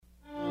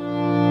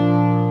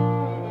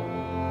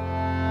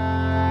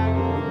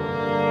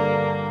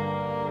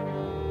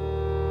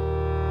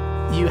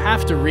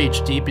have to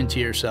reach deep into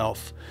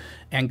yourself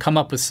and come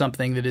up with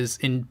something that is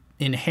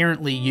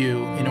inherently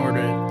you in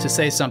order to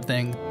say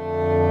something.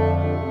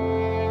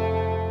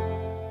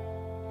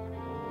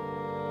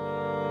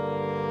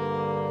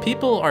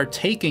 People are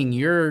taking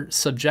your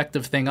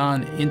subjective thing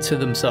on into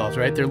themselves,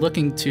 right? They're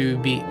looking to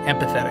be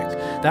empathetic.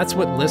 That's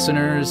what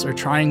listeners are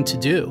trying to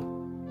do.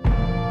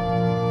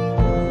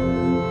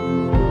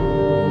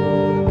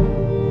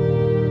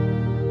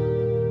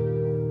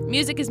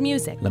 Music is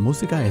music. La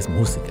música es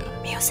música.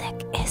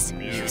 Music is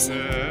music.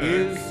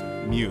 Is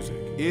music.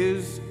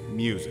 Is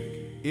music.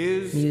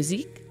 Is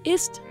Musik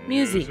ist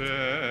Musik.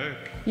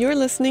 You're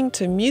listening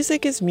to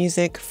Music is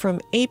Music from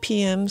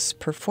APM's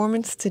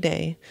Performance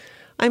Today.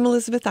 I'm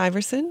Elizabeth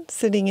Iverson,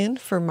 sitting in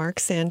for Mark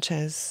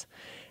Sanchez.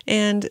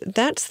 And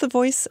that's the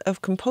voice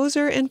of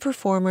composer and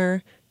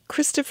performer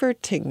Christopher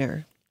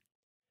Tigner.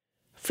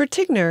 For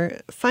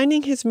Tigner,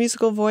 finding his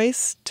musical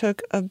voice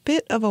took a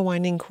bit of a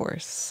winding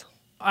course.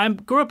 I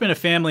grew up in a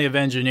family of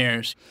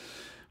engineers.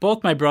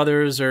 Both my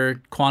brothers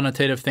are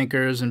quantitative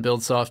thinkers and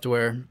build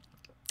software.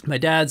 My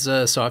dad's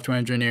a software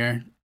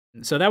engineer.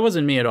 So that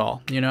wasn't me at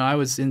all. I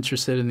was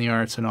interested in the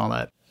arts and all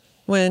that.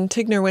 When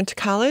Tigner went to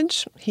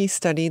college, he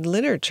studied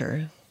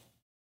literature.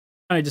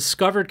 I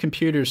discovered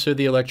computers through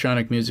the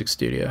electronic music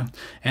studio.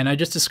 And I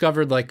just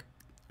discovered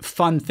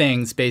fun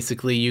things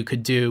basically you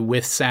could do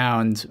with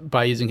sound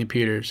by using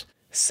computers.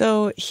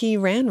 So he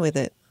ran with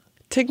it.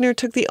 Tigner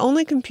took the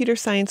only computer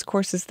science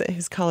courses that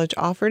his college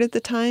offered at the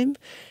time,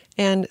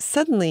 and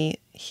suddenly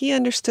he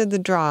understood the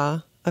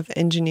draw of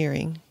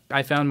engineering.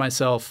 I found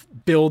myself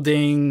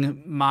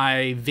building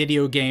my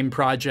video game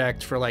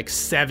project for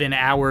 7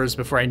 hours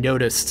before I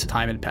noticed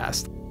time had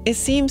passed. It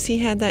seems he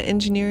had that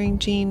engineering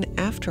gene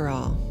after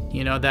all.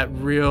 That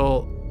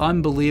real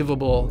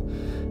unbelievable,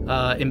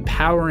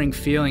 empowering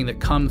feeling that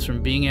comes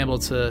from being able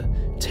to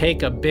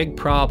take a big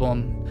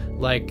problem,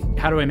 like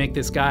how do I make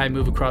this guy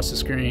move across the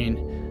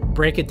screen,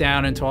 break it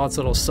down into all its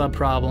little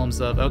sub-problems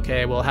of,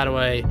 okay, well, how do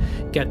I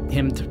get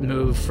him to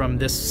move from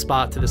this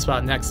spot to the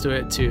spot next to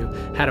it, to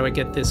how do I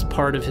get this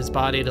part of his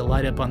body to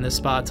light up on this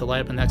spot, to light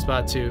up on the next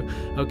spot, to,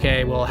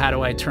 okay, well, how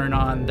do I turn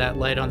on that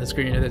light on the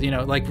screen?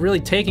 Really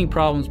taking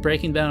problems,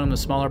 breaking down into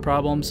smaller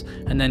problems,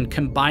 and then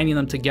combining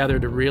them together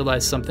to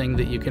realize something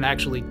that you can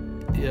actually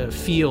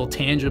feel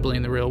tangibly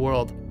in the real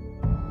world.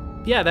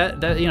 Yeah,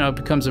 that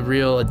becomes a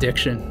real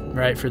addiction,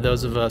 right, for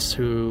those of us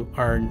who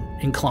are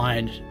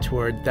inclined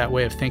toward that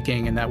way of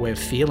thinking and that way of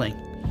feeling.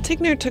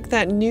 Tigner took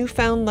that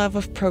newfound love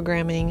of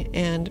programming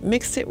and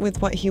mixed it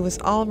with what he was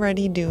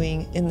already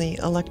doing in the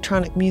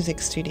electronic music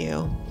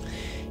studio.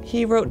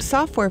 He wrote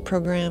software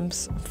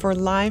programs for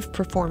live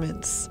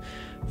performance,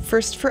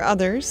 first for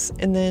others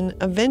and then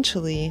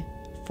eventually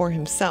for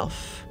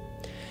himself.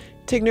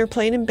 Tigner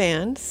played in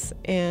bands,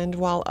 and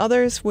while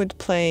others would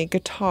play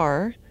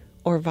guitar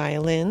or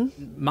violin,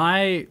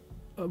 my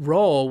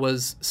role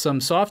was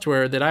some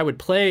software that I would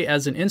play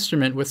as an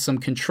instrument with some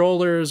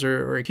controllers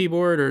or a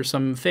keyboard or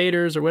some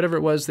faders or whatever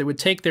it was that would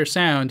take their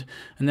sound,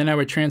 and then I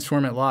would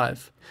transform it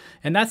live.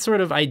 And that sort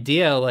of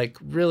idea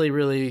really,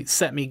 really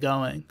set me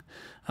going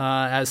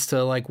as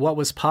to what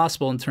was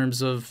possible in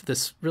terms of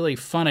this really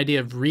fun idea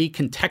of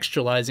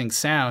recontextualizing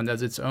sound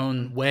as its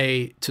own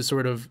way to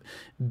sort of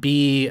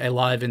be a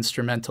live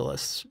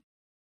instrumentalist.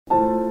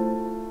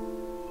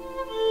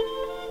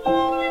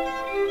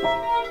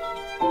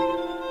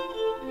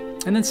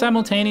 And then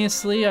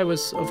simultaneously, I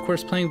was, of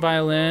course, playing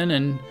violin,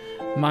 and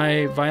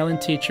my violin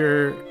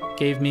teacher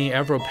gave me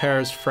Evero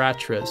Per's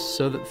Fratras.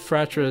 So the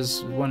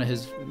Fratras, one of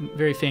his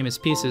very famous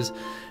pieces,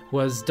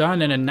 was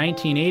done in a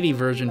 1980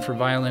 version for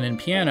violin and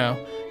piano,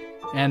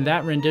 and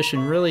that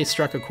rendition really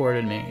struck a chord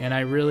in me. And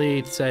I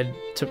really said,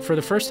 for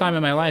the first time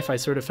in my life, I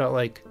sort of felt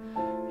like,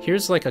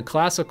 here's a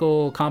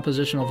classical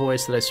compositional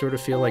voice that I sort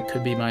of feel like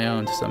could be my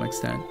own to some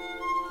extent.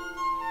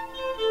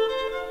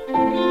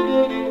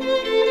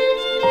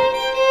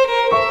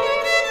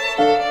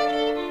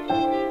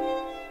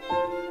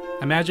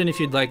 Imagine if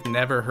you'd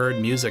never heard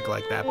music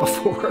like that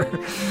before.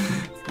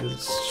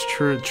 It's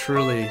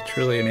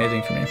truly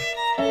amazing for me.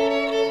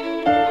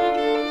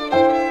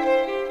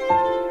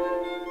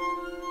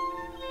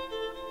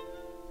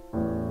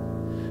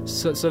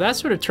 So that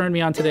sort of turned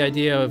me on to the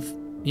idea of,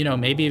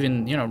 maybe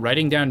even,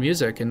 writing down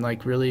music and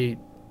really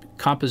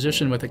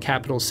composition with a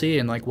capital C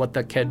and what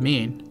that could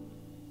mean.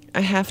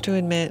 I have to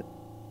admit,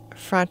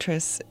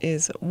 Fratras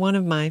is one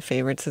of my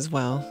favorites as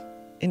well,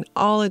 in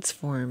all its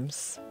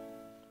forms.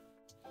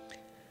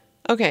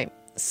 Okay,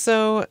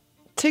 so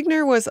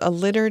Tigner was a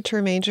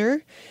literature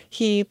major.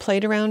 He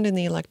played around in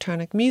the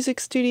electronic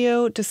music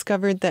studio,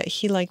 discovered that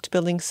he liked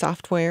building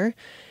software,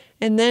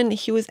 and then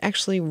he was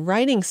actually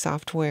writing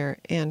software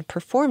and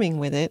performing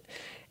with it,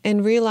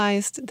 and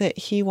realized that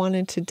he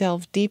wanted to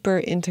delve deeper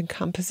into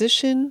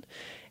composition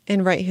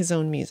and write his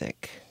own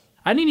music.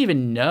 I didn't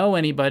even know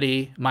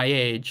anybody my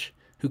age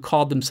who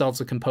called themselves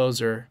a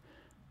composer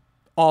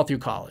all through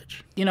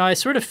college. I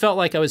sort of felt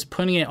like I was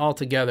putting it all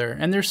together,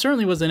 and there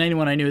certainly wasn't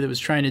anyone I knew that was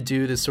trying to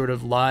do this sort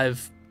of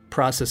live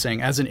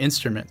processing as an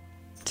instrument.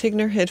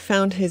 Tigner had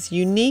found his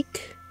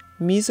unique,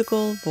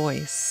 musical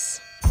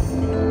voice.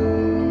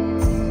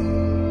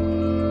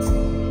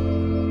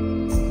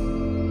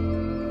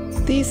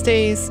 These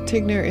days,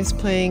 Tigner is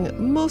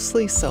playing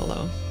mostly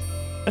solo.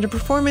 At a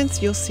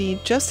performance, you'll see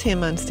just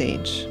him on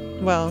stage.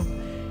 Well,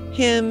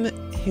 him,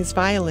 his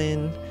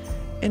violin,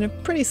 and a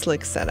pretty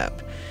slick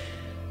setup.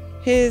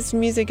 His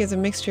music is a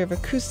mixture of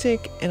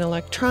acoustic and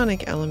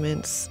electronic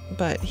elements,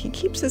 but he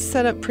keeps his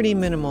setup pretty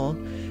minimal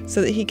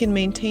so that he can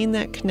maintain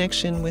that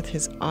connection with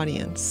his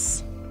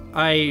audience.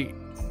 I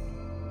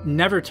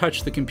never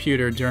touch the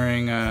computer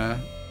during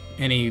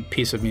any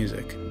piece of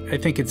music. I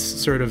think it's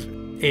sort of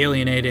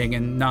alienating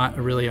and not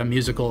really a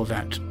musical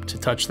event to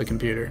touch the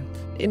computer.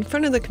 In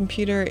front of the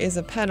computer is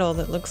a pedal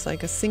that looks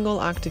like a single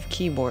octave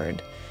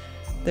keyboard.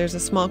 There's a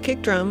small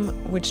kick drum,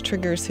 which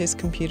triggers his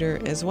computer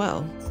as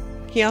well.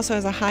 He also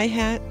has a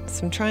hi-hat,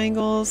 some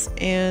triangles,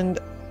 and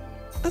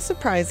a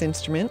surprise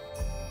instrument.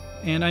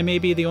 And I may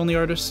be the only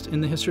artist in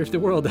the history of the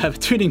world to have a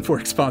tuning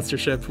fork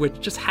sponsorship, which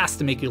just has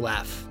to make you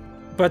laugh.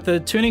 But the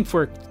tuning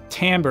fork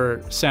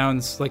timbre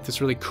sounds like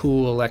this really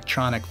cool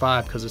electronic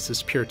vibe because it's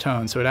this pure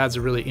tone, so it adds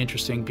a really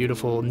interesting,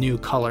 beautiful new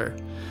color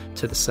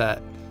to the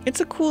set. It's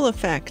a cool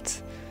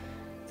effect.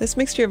 This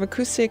mixture of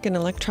acoustic and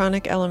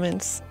electronic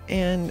elements,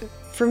 and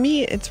for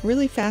me, it's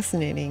really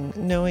fascinating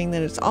knowing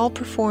that it's all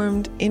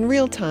performed in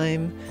real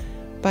time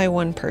by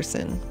one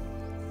person.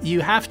 You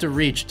have to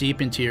reach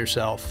deep into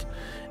yourself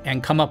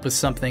and come up with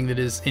something that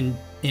is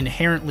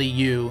inherently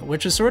you,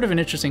 which is sort of an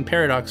interesting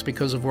paradox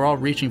because we're all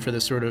reaching for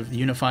this sort of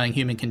unifying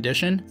human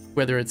condition,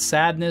 whether it's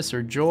sadness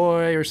or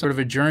joy or sort of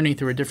a journey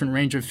through a different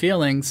range of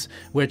feelings,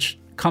 which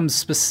comes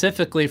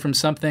specifically from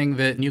something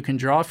that you can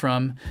draw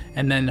from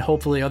and then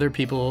hopefully other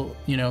people,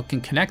 can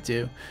connect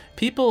to.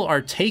 People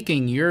are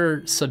taking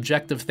your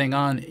subjective thing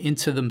on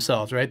into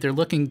themselves, right? They're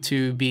looking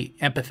to be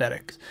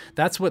empathetic.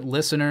 That's what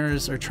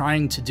listeners are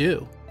trying to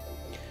do.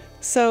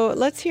 So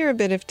let's hear a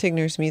bit of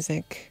Tigner's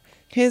music.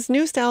 His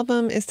newest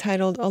album is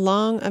titled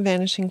Along a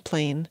Vanishing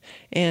Plane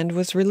and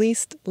was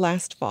released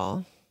last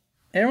fall.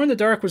 Arrow in the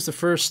Dark was the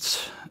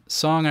first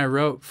song I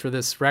wrote for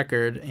this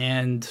record,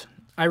 and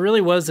I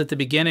really was at the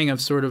beginning of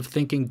sort of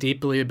thinking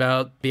deeply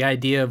about the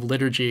idea of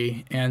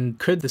liturgy and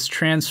could this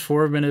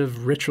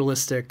transformative,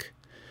 ritualistic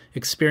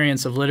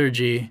experience of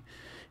liturgy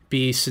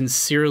be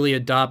sincerely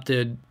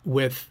adopted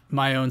with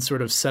my own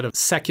sort of set of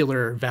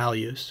secular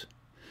values.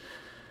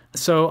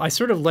 So I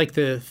sort of like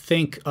to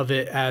think of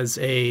it as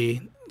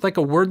like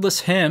a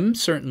wordless hymn,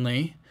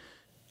 certainly.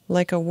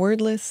 Like a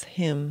wordless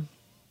hymn.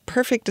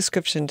 Perfect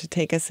description to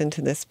take us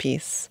into this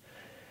piece.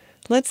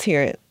 Let's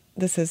hear it.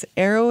 This is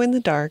Arrow in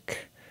the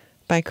Dark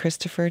by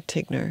Christopher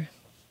Tigner.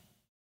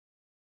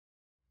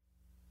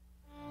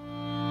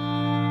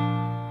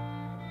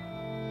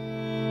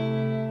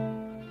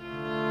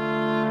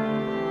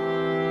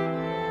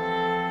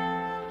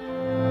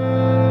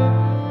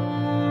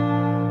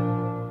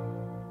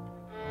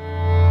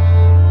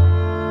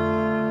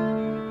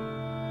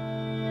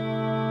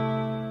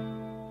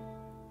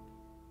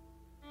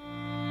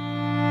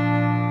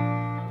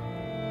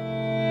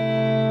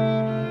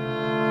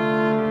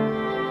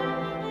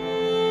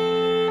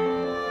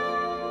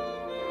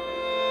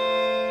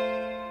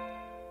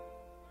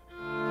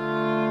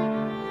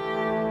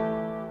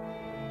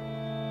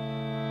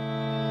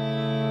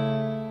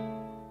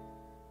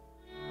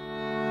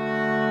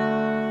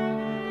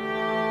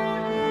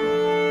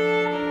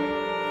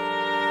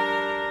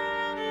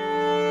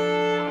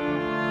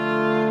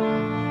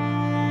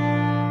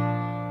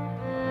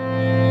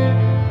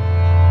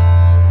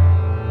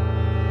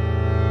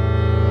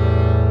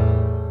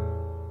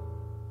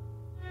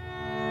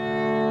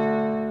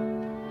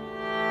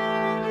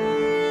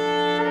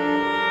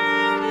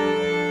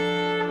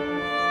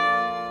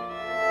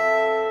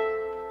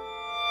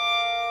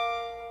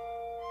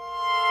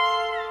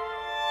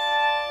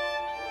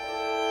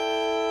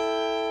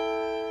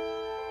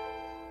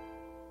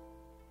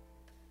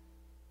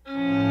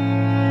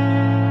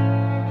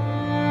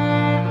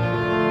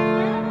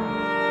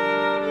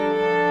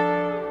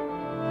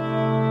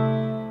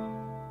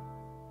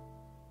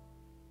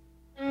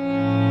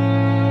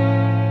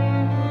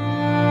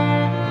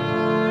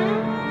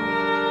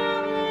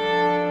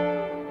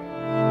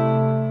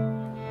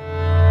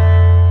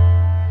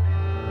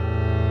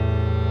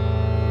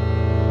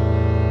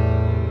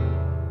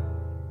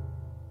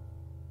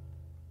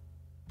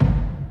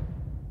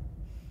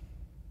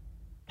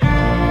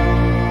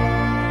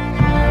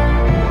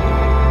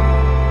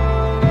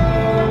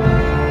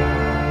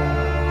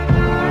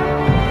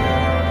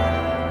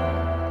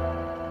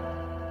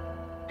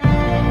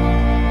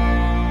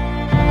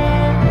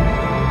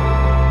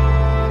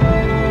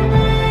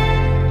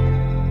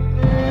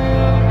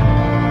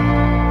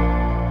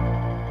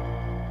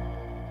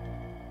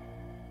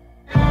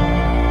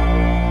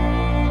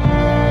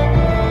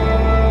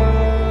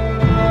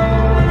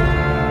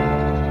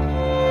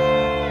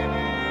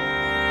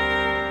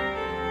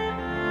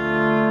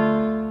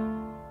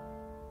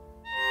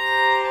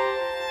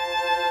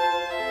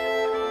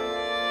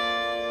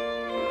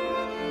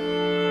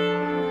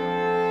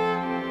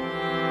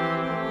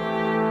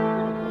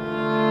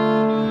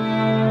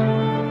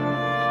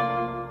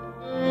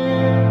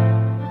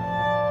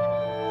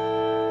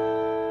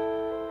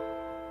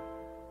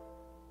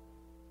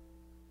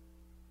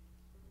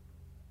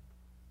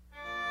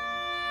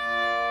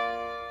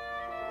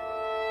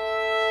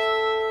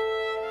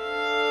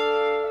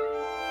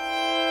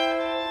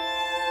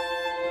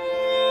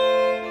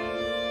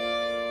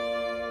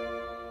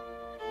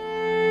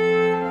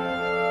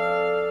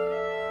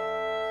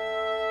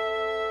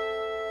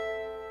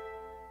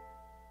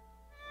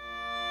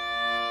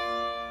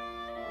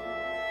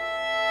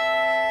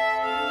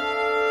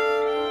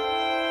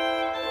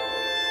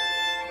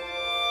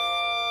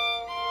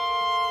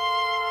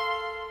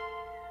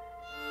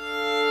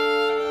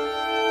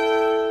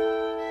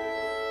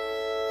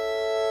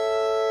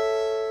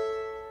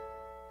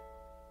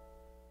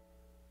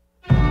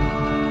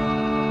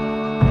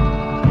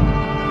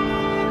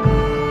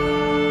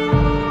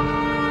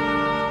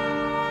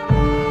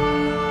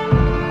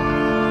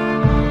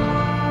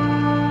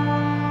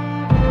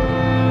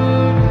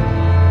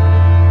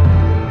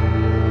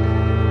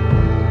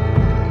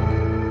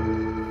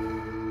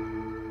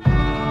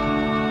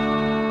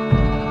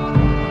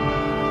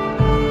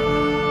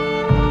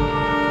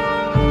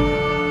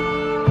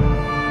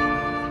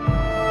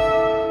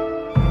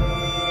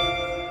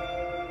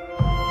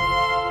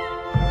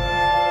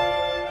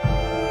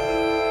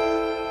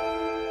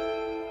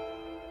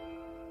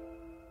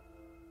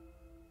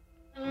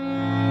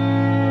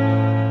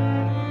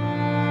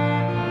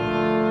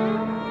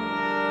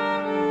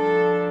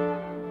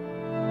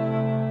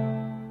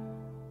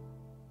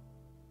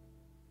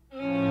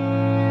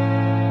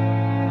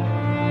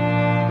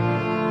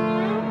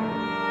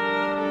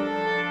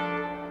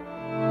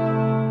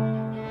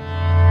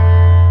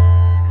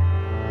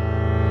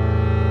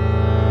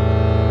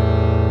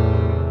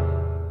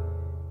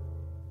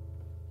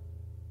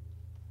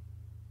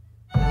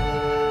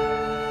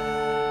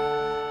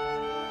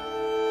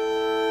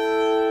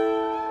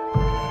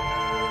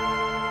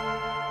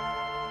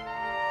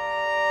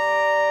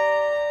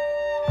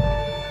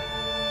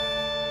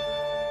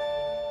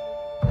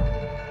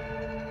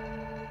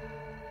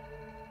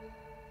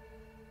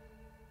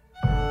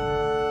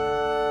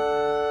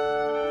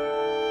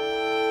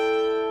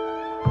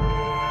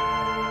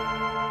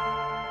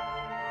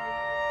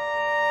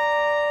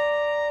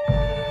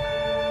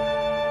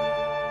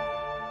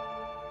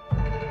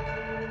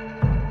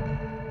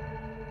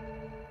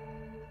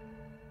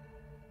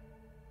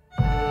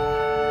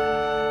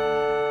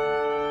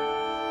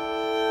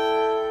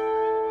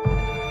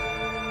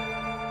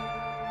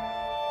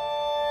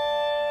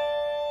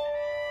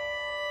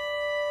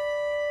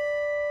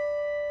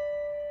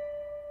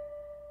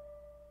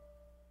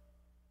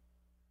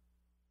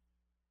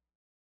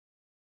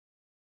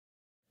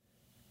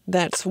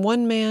 That's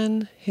one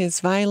man, his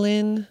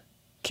violin,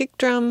 kick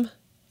drum,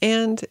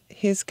 and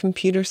his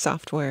computer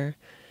software,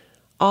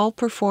 all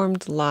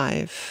performed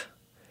live.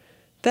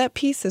 That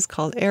piece is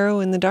called Arrow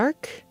in the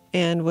Dark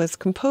and was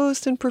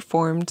composed and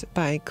performed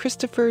by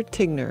Christopher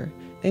Tigner.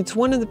 It's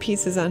one of the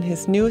pieces on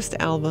his newest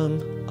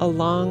album,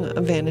 Along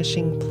a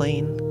Vanishing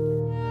Plane.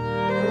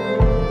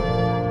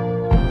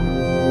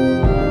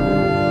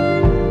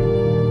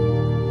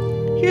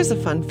 Here's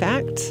a fun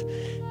fact.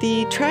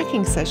 The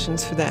tracking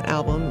sessions for that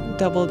album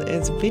doubled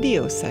as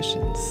video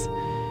sessions.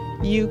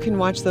 You can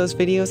watch those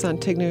videos on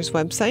Tigner's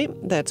website.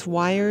 That's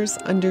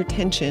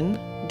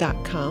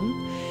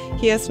wiresundertension.com.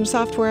 He has some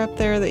software up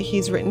there that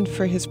he's written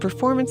for his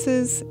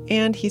performances,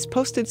 and he's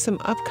posted some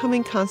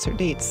upcoming concert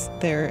dates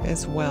there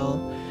as well.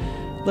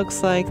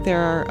 Looks like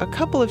there are a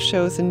couple of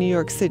shows in New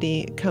York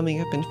City coming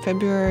up in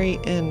February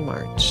and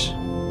March.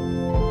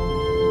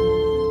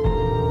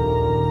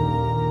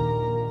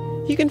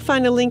 You can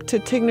find a link to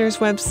Tigner's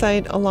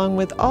website along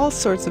with all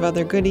sorts of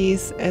other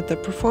goodies at the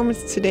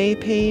Performance Today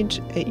page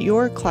at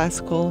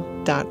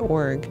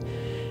yourclassical.org.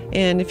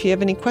 And if you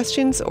have any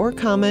questions or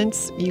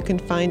comments, you can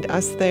find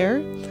us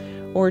there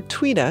or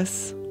tweet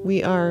us.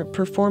 We are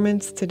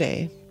Performance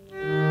Today.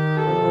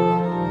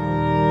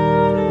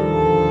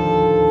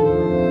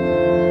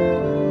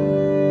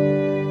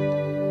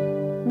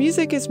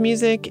 Music is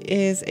Music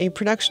is a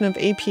production of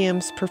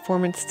APM's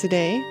Performance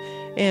Today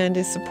and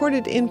is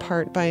supported in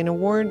part by an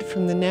award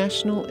from the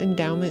National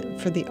Endowment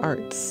for the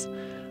Arts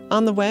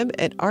on the web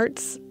at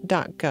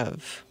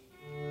arts.gov.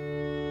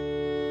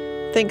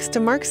 Thanks to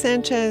Mark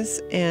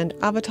Sanchez and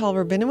Avital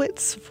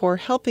Rabinowitz for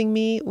helping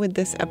me with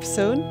this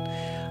episode.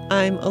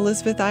 I'm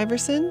Elizabeth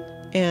Iverson,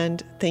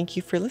 and thank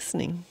you for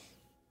listening.